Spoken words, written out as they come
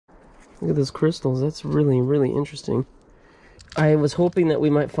Look at those crystals. That's really, really interesting. I was hoping that we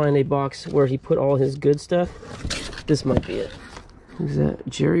might find a box where he put all his good stuff. This might be it. Who's that?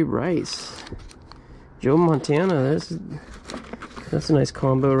 Jerry Rice. Joe Montana. That's a nice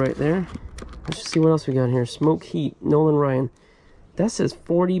combo right there. Let's just see what else we got here. Smoke Heat. Nolan Ryan. That says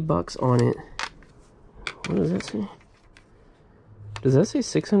 40 bucks on it. What does that say? Does that say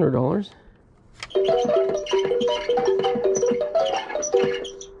 $600?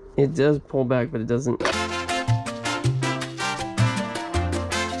 It does pull back, but it doesn't.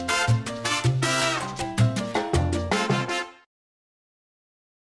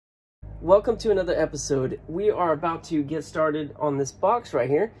 Welcome to another episode. We are about to get started on this box right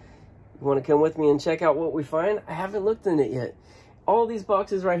here. You want to come with me and check out what we find? I haven't looked in it yet. All these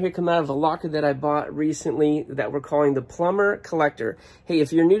boxes right here come out of a locker that I bought recently that we're calling the Plumber Collector. Hey,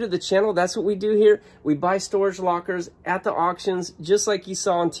 if you're new to the channel, that's what we do here. We buy storage lockers at the auctions, just like you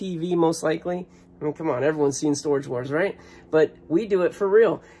saw on TV most likely. I mean, come on, everyone's seen Storage Wars, right? But we do it for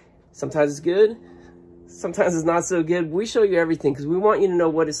real. Sometimes it's good, sometimes it's not so good. We show you everything because we want you to know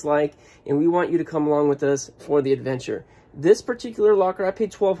what it's like, and we want you to come along with us for the adventure. This particular locker, I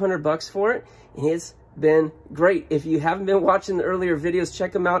paid $1,200 for it, and it's been great. If you haven't been watching the earlier videos,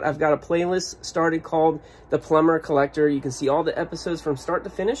 check them out. I've got a playlist started called the Plumber Collector. You can see all the episodes from start to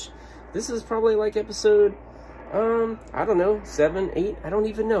finish. This is probably like episode, I don't know, 7, 8, I don't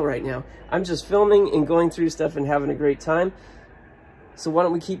even know right now. I'm just filming and going through stuff and having a great time. So why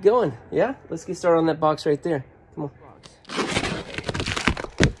don't we keep going? Yeah, let's get started on that box right there. Come on.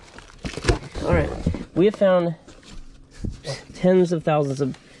 All right, we have found tens of thousands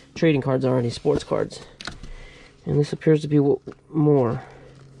of trading cards already, sports cards, and this appears to be more.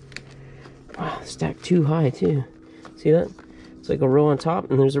 Wow, stacked too high too. See that? It's like a row on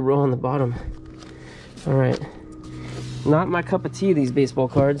top and there's a row on the bottom. All right, not my cup of tea, these baseball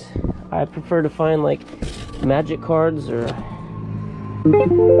cards. I prefer to find like magic cards or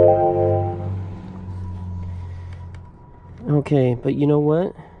okay, but you know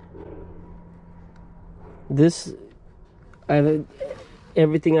what, this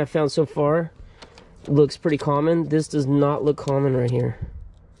everything I found so far looks pretty common. This does not look common right here.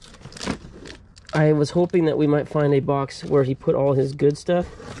 I was hoping that we might find a box where he put all his good stuff.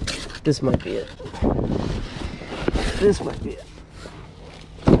 This might be it. This might be it.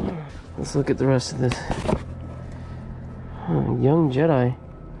 Let's look at the rest of this. Young Jedi.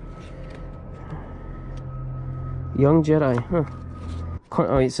 Young Jedi, huh.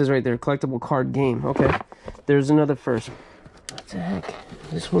 Oh, it says right there, collectible card game. Okay, there's another first. What the heck?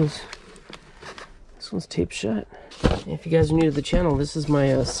 This one's taped shut. If you guys are new to the channel, this is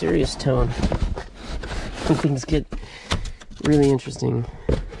my serious tone. Things get really interesting.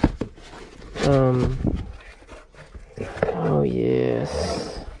 Oh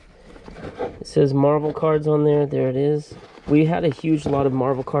yes. It says Marvel cards on there. There it is. We had a huge lot of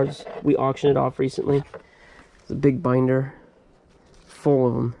Marvel cards. We auctioned it off recently. It's a big binder full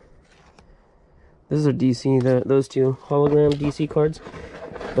of them. This is our DC, those two hologram DC cards.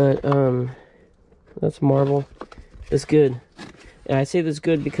 But that's Marvel. It's good. And I say this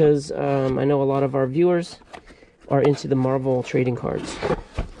good because I know a lot of our viewers are into the Marvel trading cards.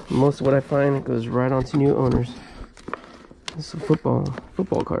 Most of what I find goes right onto new owners. This is football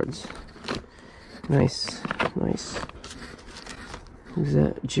cards. Nice, nice. Who's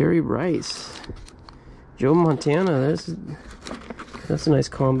that? Jerry Rice. Joe Montana. That's a nice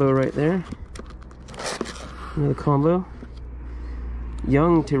combo right there. Another combo.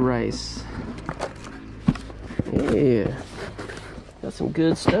 Young to Rice. Yeah. Got some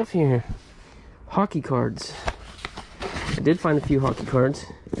good stuff here. Hockey cards. I did find a few hockey cards.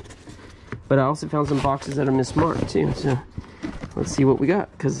 But I also found some boxes that are mismarked too. So let's see what we got,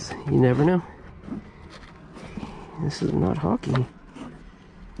 because you never know. This is not hockey.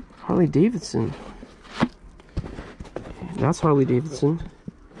 Harley Davidson. That's Harley Davidson.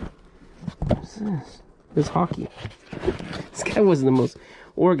 What's this? It's hockey. This guy wasn't the most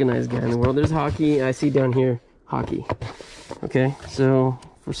organized guy in the world. There's hockey. I see down here hockey. Okay, so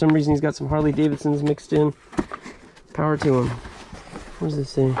for some reason he's got some Harley Davidsons mixed in. Power to him. What does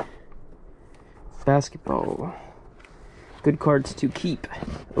this say? Basketball. Good cards to keep.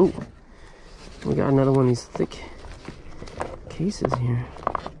 Oh, we got another one of these thick cases here.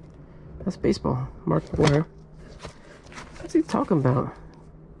 That's baseball. Mark McGwire. What's he talking about?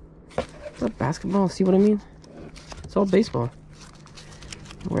 Is that basketball? See what I mean? It's all baseball.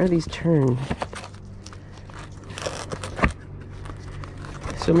 Where are these turned?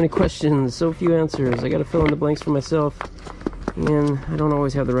 So many questions, so few answers. I gotta fill in the blanks for myself. And I don't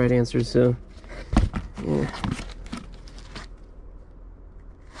always have the right answers, so yeah.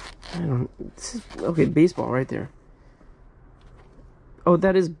 I don't, this is, okay, baseball right there. Oh,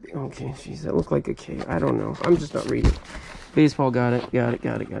 that is, okay, jeez, that looked like a K. I don't know. I'm just not reading. Baseball, got it. If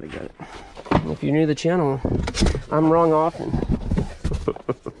you're new to the channel, I'm wrong often.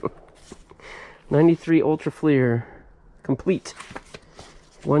 93 Ultra Fleer, complete.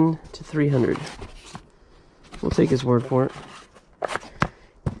 1 to 300. We'll take his word for it.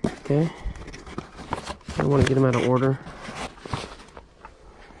 Okay. I don't want to get him out of order.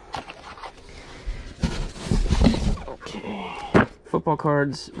 Okay. Football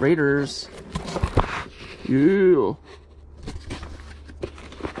cards, Raiders. Yeah.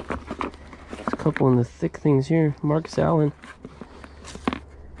 There's a couple in the thick things here. Marcus Allen.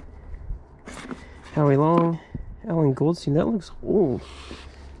 Howie Long. Alan Goldstein. That looks old.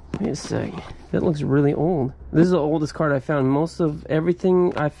 Wait a sec. That looks really old. This is the oldest card I found. Most of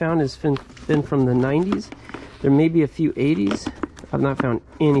everything I found has been from the 90s. There may be a few 80s. I've not found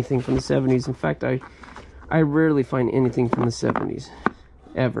anything from the 70s. In fact, I rarely find anything from the 70s.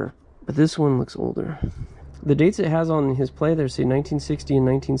 Ever. But this one looks older. The dates it has on his play there say 1960 and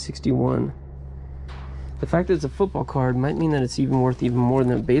 1961. The fact that it's a football card might mean that it's even worth even more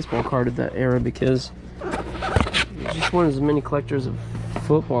than a baseball card of that era, because there's just one of as many collectors of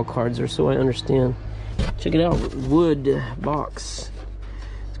football cards, or so I understand. Check it out. Wood box.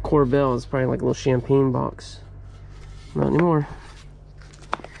 It's Corbell. It's probably like a little champagne box. Not anymore.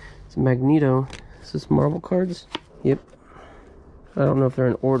 It's a Magneto. Is this Marvel cards? Yep. I don't know if they're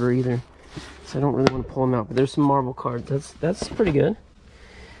in order either, so I don't really want to pull them out, but there's some Marvel cards. That's pretty good.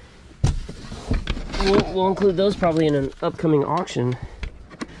 We'll include those probably in an upcoming auction.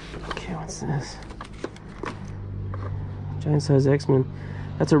 Okay, what's this? Giant size X-Men.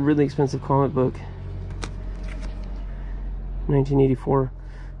 That's a really expensive comic book. 1984.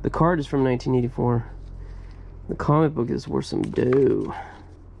 The card is from 1984. The comic book is worth some dough.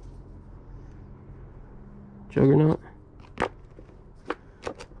 Juggernaut.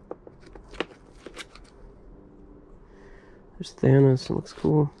 There's Thanos. It looks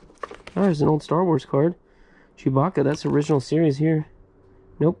cool. Oh, there's an old Star Wars card. Chewbacca. That's the original series here.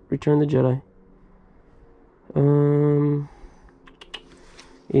 Nope. Return the Jedi.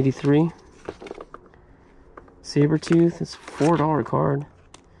 83. Sabretooth. It's a $4 card.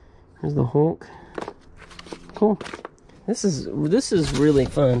 There's the Hulk. Cool. This is really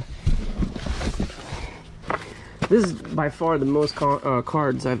fun. This is by far the most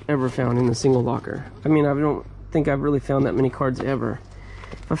cards I've ever found in a single locker. I mean, I don't think I've really found that many cards ever.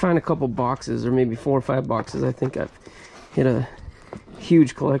 If I find a couple boxes, or maybe 4 or 5 boxes, I think I've hit a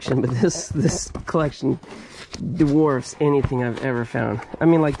huge collection. But this collection dwarfs anything I've ever found. I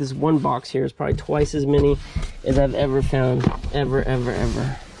mean, like this one box here is probably twice as many as I've ever found.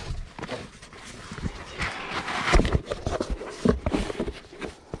 Ever.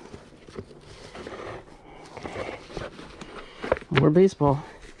 More baseball.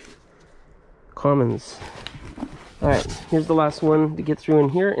 Commons. Alright, here's the last one to get through in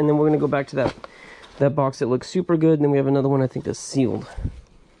here, and then we're going to go back to that box that looks super good, and then we have another one I think that's sealed.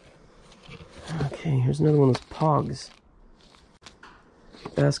 Okay, here's another one of those Pogs.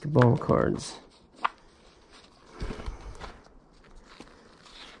 Basketball cards.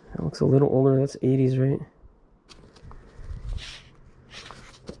 That looks a little older. That's 80s, right?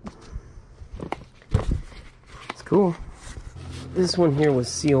 It's cool. This one here was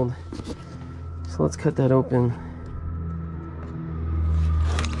sealed, so let's cut that open.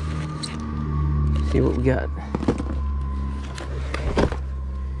 See what we got.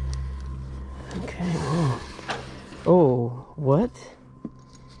 Okay. Oh, what?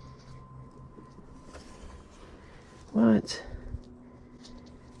 What?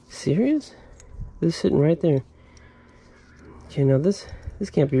 Serious? This is sitting right there. Okay, now this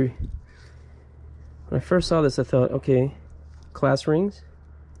can't be. When I first saw this, I thought, okay, class rings.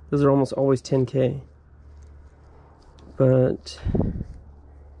 Those are almost always 10K. But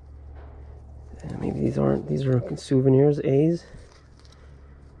maybe these aren't. These are souvenirs, A's.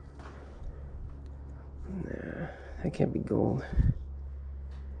 Nah, that can't be gold.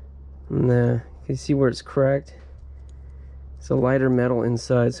 Nah, you can see where it's cracked. It's a lighter metal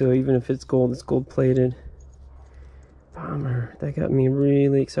inside, so even if it's gold plated. Bummer. That got me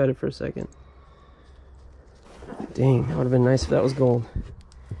really excited for a second. Dang, that would have been nice if that was gold.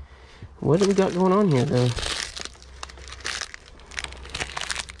 What do we got going on here, though?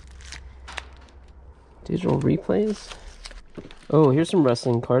 Digital replays? Oh, here's some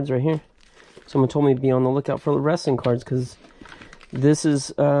wrestling cards right here. Someone told me to be on the lookout for the wrestling cards, because this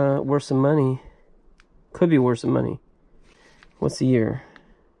is worth some money. Could be worth some money. What's the year?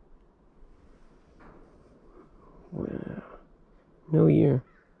 Wow. No year.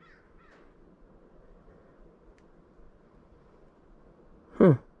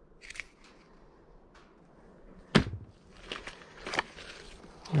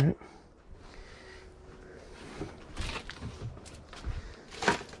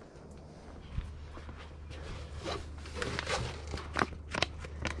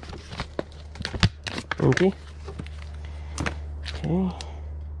 Empty. Okay.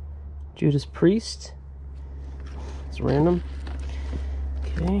 Judas Priest. It's random.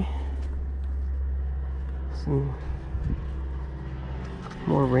 Okay. Some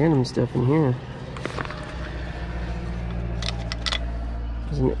more random stuff in here.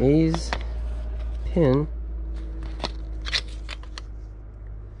 There's an A's pin.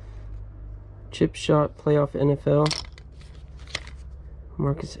 Chip shot playoff NFL.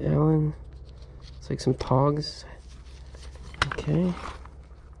 Marcus Allen. It's like some Pogs. Okay.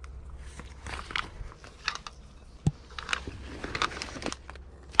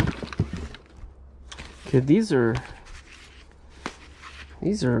 Okay, these are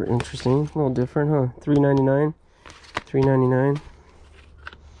interesting. A little different, huh? $3.99. $3.99.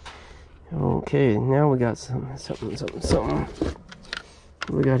 Okay, now we got something. What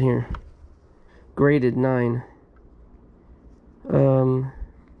do we got here? Graded 9.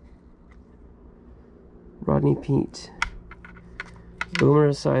 Rodney Peete. Boomer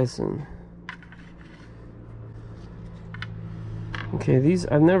Esiason. Okay, these,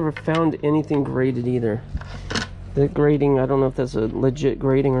 I've never found anything graded either. The grading, I don't know if that's a legit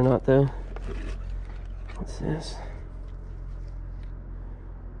grading or not though. What's this?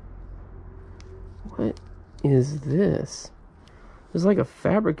 What is this? There's like a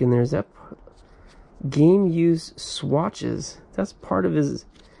fabric in there. Is that game use swatches? That's part of his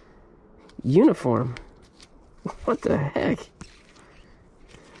uniform. What the heck?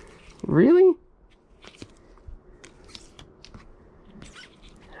 Really?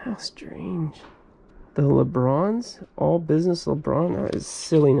 How strange. The LeBrons, all business LeBron, that is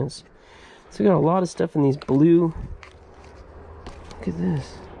silliness. So we got a lot of stuff in these blue. Look at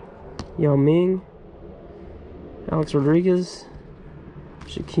this. Yao Ming, Alex Rodriguez,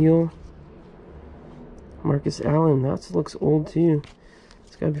 Shaquille, Marcus Allen. That looks old too.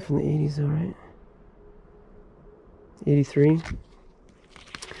 It's gotta be from the 80s though, right? 83.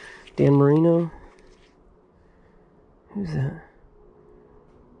 Dan Marino. Who's that?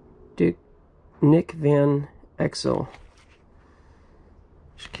 Nick Van Exel.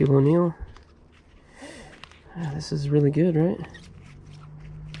 Shaquille O'Neal. This is really good, right?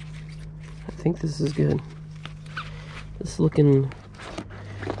 I think this is good. This is looking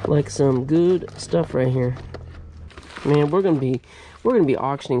like some good stuff right here. Man, we're gonna be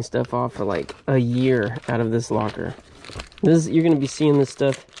auctioning stuff off for like a year out of this locker. You're gonna be seeing this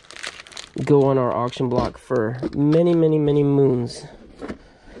stuff go on our auction block for many moons.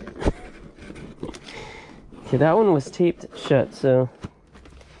 Okay, that one was taped shut, so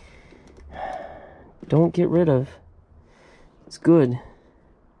don't get rid of. It's good.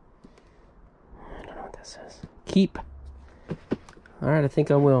 I don't know what that says. Keep. Alright, I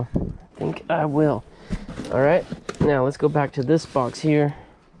think I will. Alright, now let's go back to this box here.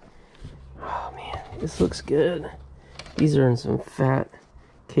 Oh man, this looks good. These are in some fat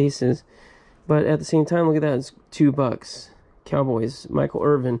cases. But at the same time, look at that, it's $2. Cowboys, Michael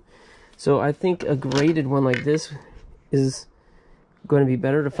Irvin. So I think a graded one like this is going to be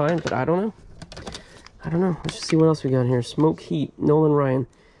better to find, but I don't know. Let's just see what else we got here. Smoke Heat, Nolan Ryan.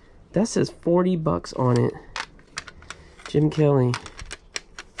 That says $40 on it. Jim Kelly.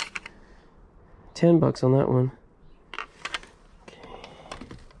 $10 on that one. Okay.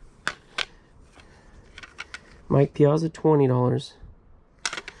 Mike Piazza, $20.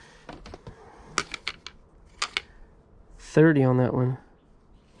 $30 on that one.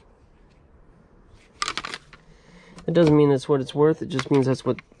 It doesn't mean that's what it's worth. It just means that's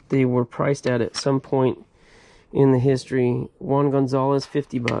what they were priced at some point in the history. Juan Gonzalez,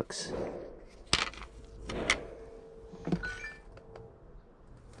 $50.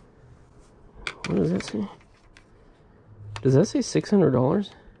 What does that say? Does that say $600?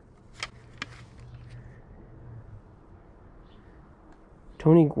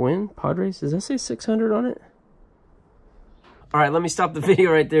 Tony Gwynn, Padres. Does that say 600 on it? All right, let me stop the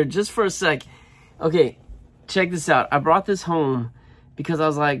video right there just for a sec. Okay, check this out. I brought this home because I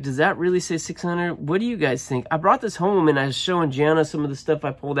was like, does that really say 600? What do you guys think? I brought this home and I was showing Gianna some of the stuff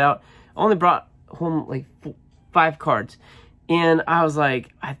I pulled out. I only brought home like 5 cards. And I was like,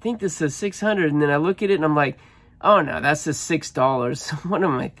 I think this says 600. And then I look at it and I'm like, oh no, that says $6. What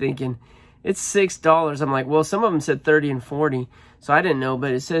am I thinking? It's $6. I'm like, well, some of them said 30 and 40. So I didn't know,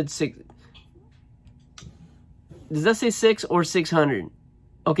 but it said 6. Does that say 6 or 600?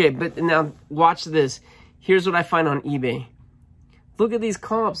 Okay, but now watch this. Here's what I find on eBay. Look at these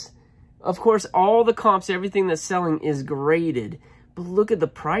comps. Of course, all the comps, everything that's selling is graded. But look at the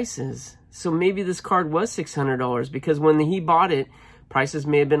prices. So maybe this card was $600 because when he bought it, prices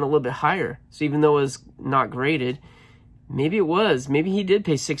may have been a little bit higher. So even though it was not graded, maybe it was. Maybe he did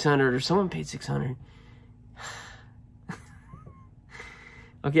pay $600 or someone paid $600.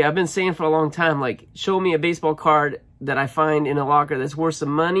 Okay, I've been saying for a long time, like, show me a baseball card that I find in a locker that's worth some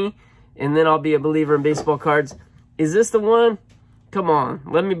money, and then I'll be a believer in baseball cards. Is this the one? Come on,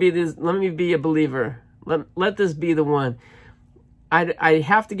 let me be a believer. Let this be the one. I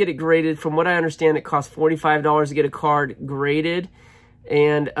have to get it graded. From what I understand, it costs $45 to get a card graded.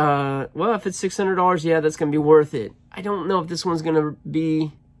 And, well, if it's $600, yeah, that's going to be worth it. I don't know if this one's going to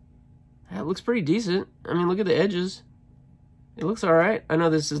be... It looks pretty decent. I mean, look at the edges. It looks all right. I know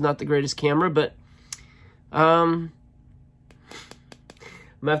this is not the greatest camera, but I'm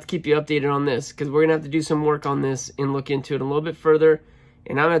going to have to keep you updated on this, because we're going to have to do some work on this and look into it a little bit further.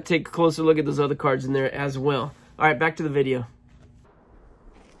 And I'm going to take a closer look at those other cards in there as well. All right, back to the video.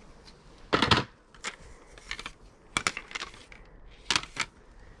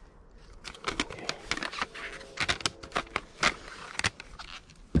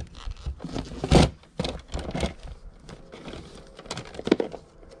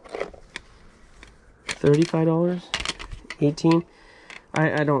 $35? $18?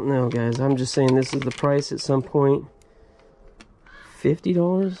 I don't know, guys. I'm just saying this is the price at some point.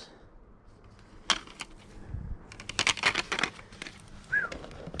 $50?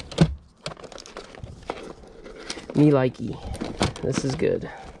 Me likey. This is good.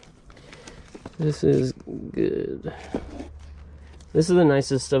 This is good. This is the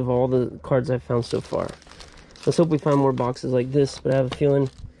nicest of all the cards I've found so far. Let's hope we find more boxes like this, but I have a feeling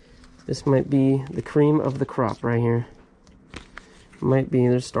this might be the cream of the crop right here. Might be.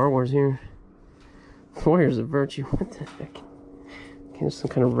 There's Star Wars here. Warriors of Virtue. What the heck? Okay, there's some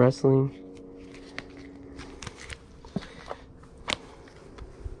kind of wrestling.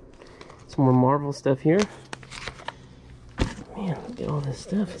 Some more Marvel stuff here. Man, look at all this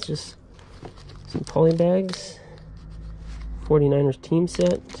stuff. It's just some poly bags. 49ers team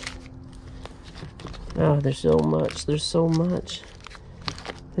set. Oh, there's so much. There's so much.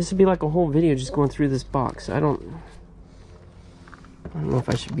 This would be like a whole video just going through this box. I don't know if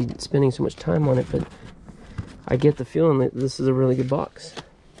I should be spending so much time on it, but I get the feeling that this is a really good box.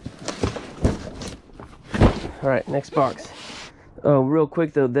 Alright, next box. Oh, real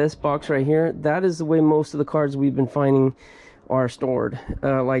quick though, this box right here, that is the way most of the cards we've been finding are stored.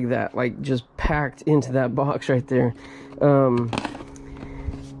 Like that, like just packed into that box right there.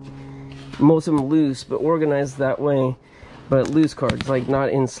 Most of them loose, but organized that way. But loose cards, like not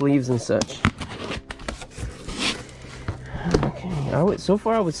in sleeves and such. Okay, so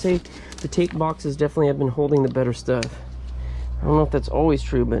far I would say the tape boxes definitely have been holding the better stuff. I don't know if that's always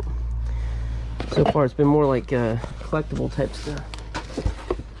true, but so far it's been more like collectible type stuff.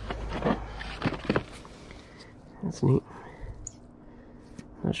 That's neat.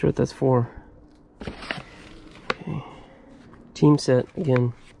 Not sure what that's for. Okay. Team set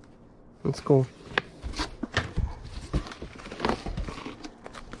again. That's cool.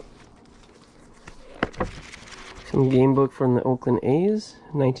 Some game book from the Oakland A's,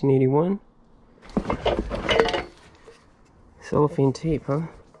 1981. Cellophane tape, huh?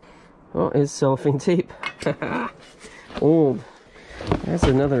 Oh, it's cellophane tape. Old. That's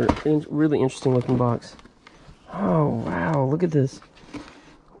another really interesting looking box. Oh, wow, look at this.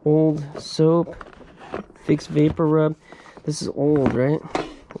 Old soap, fixed vapor rub. This is old, right?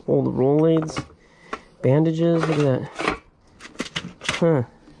 Old Rolaids, bandages, look at that. Huh,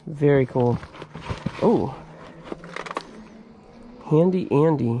 very cool. Oh. Handy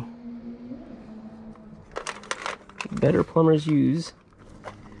Andy. Better plumbers use.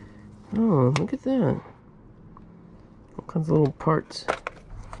 Oh, look at that. All kinds of little parts.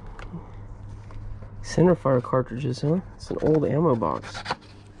 Centerfire cartridges, huh? It's an old ammo box.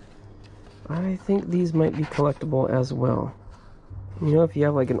 I think these might be collectible as well. You know, if you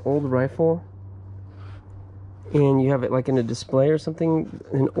have like an old rifle and you have it like in a display or something,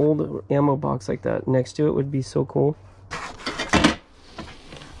 an old ammo box like that next to it would be so cool.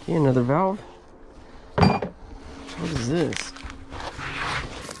 Okay, another valve. What is this?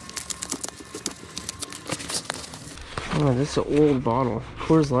 Oh, this is an old bottle.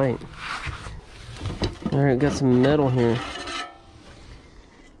 Coors Light. Alright, got some metal here.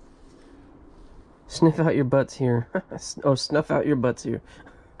 Sniff out your butts here. Oh, snuff out your butts here.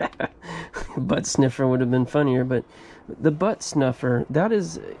 Butt sniffer would have been funnier, but the butt snuffer,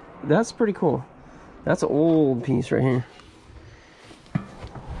 that's pretty cool. That's an old piece right here.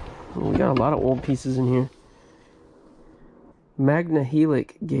 We got a lot of old pieces in here. Magna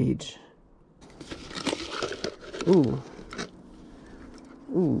Helic gauge. Ooh.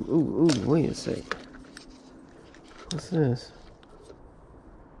 Ooh, wait a sec. What's this?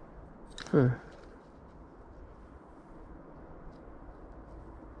 Huh.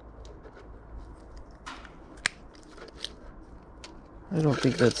 I don't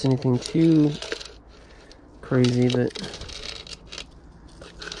think that's anything too crazy, but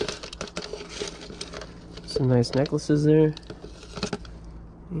some nice necklaces there.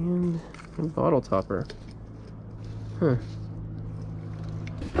 And a bottle topper. Huh.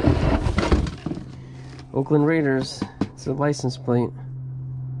 Oakland Raiders. It's a license plate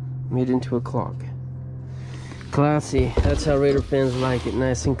made into a clock. Classy. That's how Raider fans like it.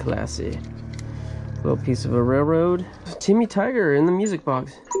 Nice and classy. Little piece of a railroad. Timmy Tiger in the music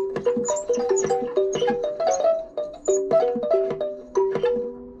box.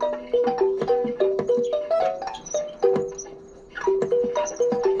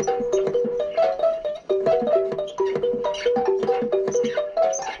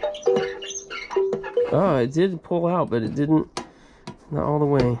 Oh, it did pull out, but it didn't, not all the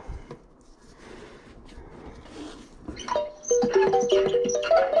way.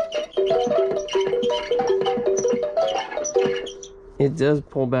 It does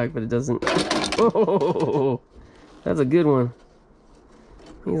pull back, but it doesn't. Oh, that's a good one.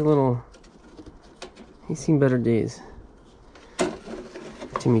 He's seen better days.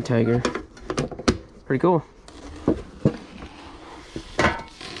 Timmy Tiger. Pretty cool.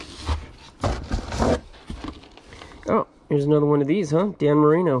 Oh, here's another one of these, huh? Dan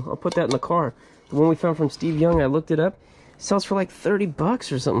Marino. I'll put that in the car. The one we found from Steve Young, I looked it up. It sells for like 30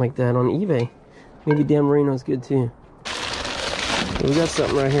 bucks or something like that on eBay. Maybe Dan Marino's good too. We got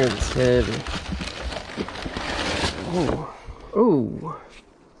something right here that's heavy. Oh, oh,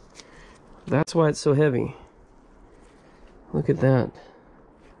 that's why it's so heavy. Look at that.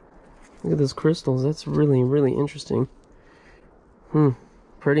 Look at those crystals. That's really, really interesting.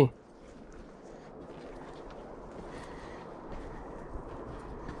 Pretty.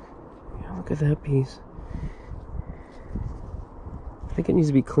 Yeah, look at that piece. I think it needs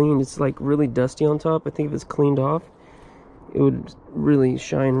to be cleaned. It's like really dusty on top. I think if it's cleaned off, it would really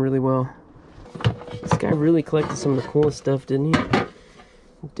shine really well. This guy really collected some of the coolest stuff, didn't he? I'm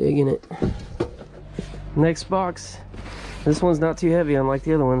digging it. Next box. This one's not too heavy, unlike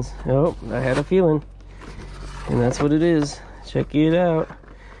the other ones. Oh, I had a feeling. And that's what it is. Check it out.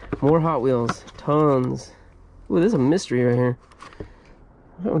 More Hot Wheels. Tons. Ooh, there's a mystery right here.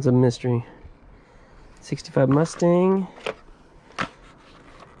 That one's a mystery. 65 Mustang.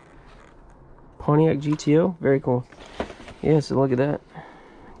 Pontiac GTO. Very cool. Yeah, so look at that. 1,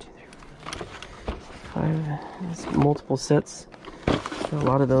 2, 3, 4, 5. It's multiple sets. Got a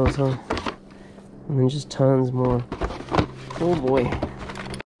lot of those, huh? And then just tons more. Oh boy.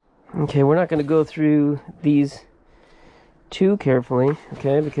 Okay, we're not going to go through these too carefully,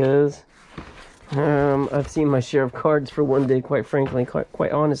 okay? Because I've seen my share of cards for one day, quite frankly,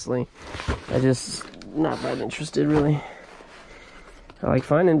 quite honestly. I just not that interested, really. I like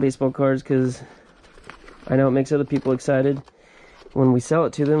finding baseball cards because I know it makes other people excited when we sell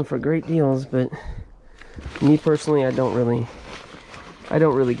it to them for great deals, but me personally, I don't really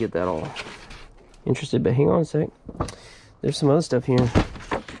get that all interested. But hang on a sec. There's some other stuff here.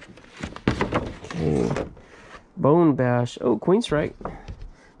 Okay. Bone Bash. Oh, Queen Strike.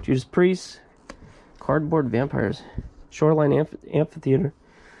 Judas Priest. Cardboard Vampires. Shoreline Amphitheater.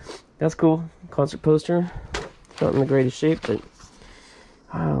 That's cool. Concert poster. Not in the greatest shape, but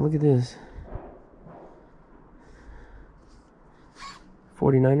wow, look at this.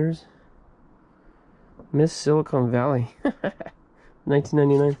 49ers. Miss Silicon Valley.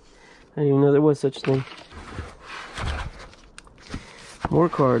 1999. I didn't even know there was such a thing. More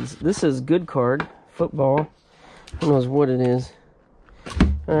cards. This is good card. Football. Who knows what it is.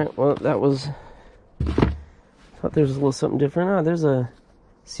 Alright, well, that was... thought there was a little something different. Oh, there's a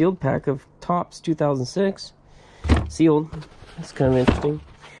sealed pack of Topps 2006. Sealed. That's kind of interesting.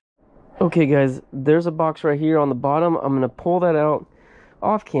 Okay, guys, there's a box right here on the bottom. I'm going to pull that out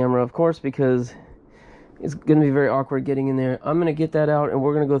off camera, of course, because it's going to be very awkward getting in there. I'm going to get that out, and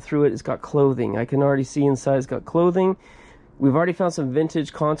we're going to go through it. It's got clothing. I can already see inside it's got clothing. We've already found some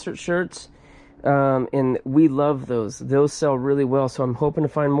vintage concert shirts, and we love those. Those sell really well, so I'm hoping to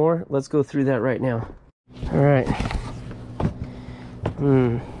find more. Let's go through that right now. All right.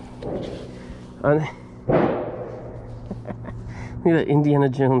 Look at that Indiana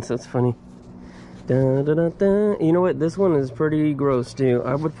Jones. That's funny. Da, da, da, da. You know what? This one is pretty gross, too.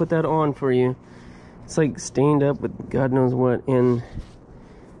 I would put that on for you. It's like stained up with God knows what, and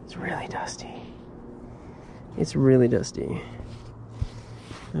it's really dusty. It's really dusty.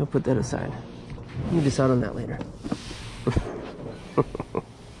 I'll put that aside. You decide on that later.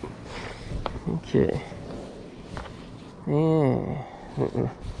 Okay. Yeah.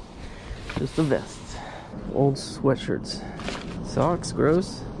 Just the vests. Old sweatshirts. Socks,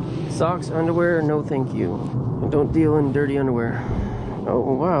 gross. Socks, underwear, no thank you. I don't deal in dirty underwear.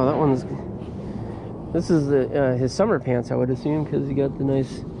 Oh, wow, that one's... This is the, his summer pants, I would assume, because he got the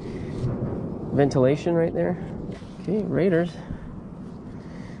nice ventilation right there. Okay, Raiders.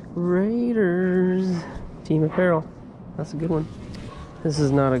 Raiders. Team apparel. That's a good one. This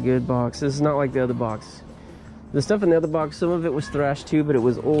is not a good box. This is not like the other box. The stuff in the other box, some of it was thrashed too, but it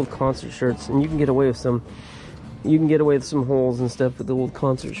was old concert shirts, and you can get away with some. You can get away with some holes and stuff with the old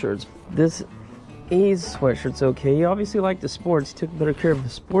concert shirts. This A's sweatshirt's okay. He obviously liked the sports. He took better care of the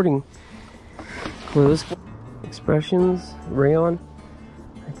sporting clothes. Expressions, rayon.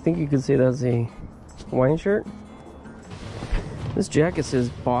 I think you could say that's a Hawaiian shirt. This jacket says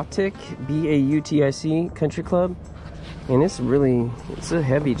Bautic, B-A-U-T-I-C, Country Club. And it's a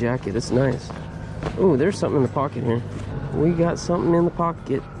heavy jacket. It's nice. Oh, there's something in the pocket here. We got something in the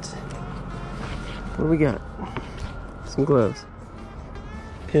pocket. What do we got? Some gloves.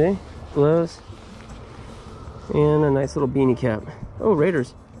 Okay, gloves. And a nice little beanie cap. Oh,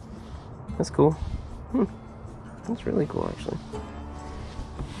 Raiders. That's cool. That's really cool, actually.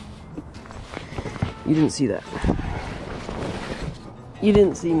 You didn't see that. You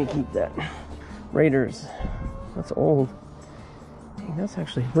didn't see me keep that. Raiders. That's old. Dang, that's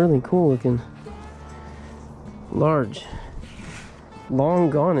actually really cool looking. Large. Long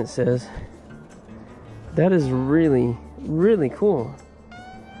gone, it says. That is really, really cool.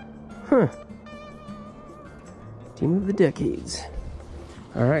 Huh. Team of the decades.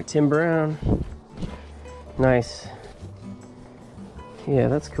 Alright, Tim Brown. Nice. Yeah,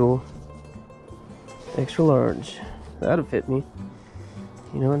 that's cool. Extra large. That'll fit me.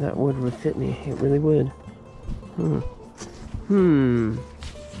 You know, that would fit me. It really would. You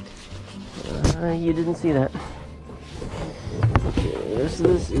didn't see that. Okay, the rest of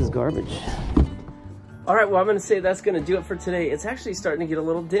this is garbage. Alright, well, I'm going to say that's going to do it for today. It's actually starting to get a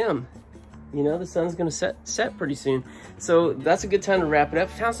little dim. You know, the sun's going to set pretty soon. So that's a good time to wrap it up.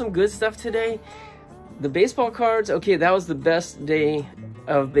 Found some good stuff today. The baseball cards, okay, that was the best day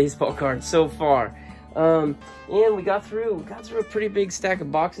of baseball cards so far. And we got through a pretty big stack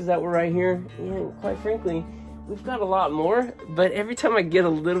of boxes that were right here. And quite frankly, we've got a lot more. But every time I get a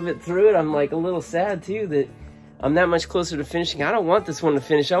little bit through it, I'm like a little sad too that I'm that much closer to finishing. I don't want this one to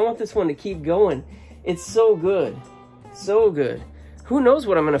finish. I want this one to keep going. It's so good. So good. Who knows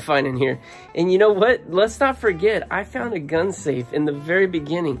what I'm going to find in here? And you know what? Let's not forget, I found a gun safe in the very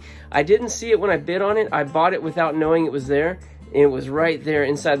beginning. I didn't see it when I bid on it. I bought it without knowing it was there. And it was right there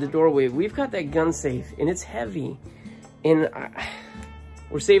inside the doorway. We've got that gun safe, and it's heavy. And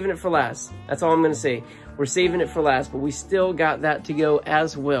we're saving it for last. That's all I'm going to say. We're saving it for last, but we still got that to go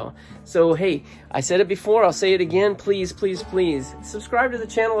as well. So, hey, I said it before. I'll say it again. Please, please, please subscribe to the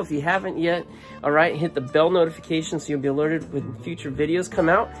channel if you haven't yet. All right, hit the bell notification so you'll be alerted when future videos come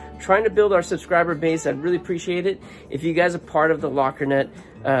out. Trying to build our subscriber base. I'd really appreciate it if you guys are part of the LockerNet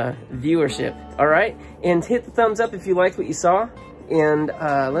viewership. All right, and hit the thumbs up if you liked what you saw. And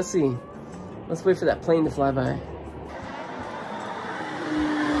let's see. Let's wait for that plane to fly by.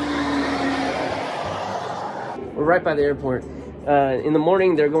 We're right by the airport. In the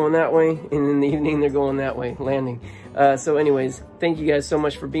morning, they're going that way, and in the evening, they're going that way, landing. So anyways, thank you guys so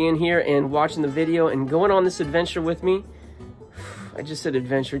much for being here and watching the video and going on this adventure with me. I just said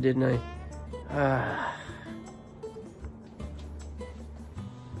adventure, didn't I?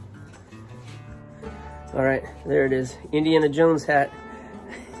 All right, there it is. Indiana Jones hat.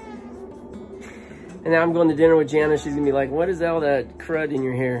 And now I'm going to dinner with Jana. She's going to be like, what is all that crud in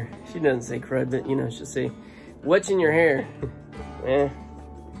your hair? She doesn't say crud, but, you know, she'll say, what's in your hair?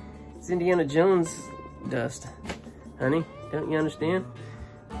 It's Indiana Jones dust. Honey, don't you understand?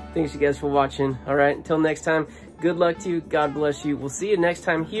 Thanks you guys for watching. All right, until next time, good luck to you. God bless you. We'll see you next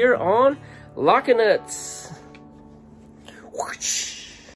time here on LockerNet. Whoosh.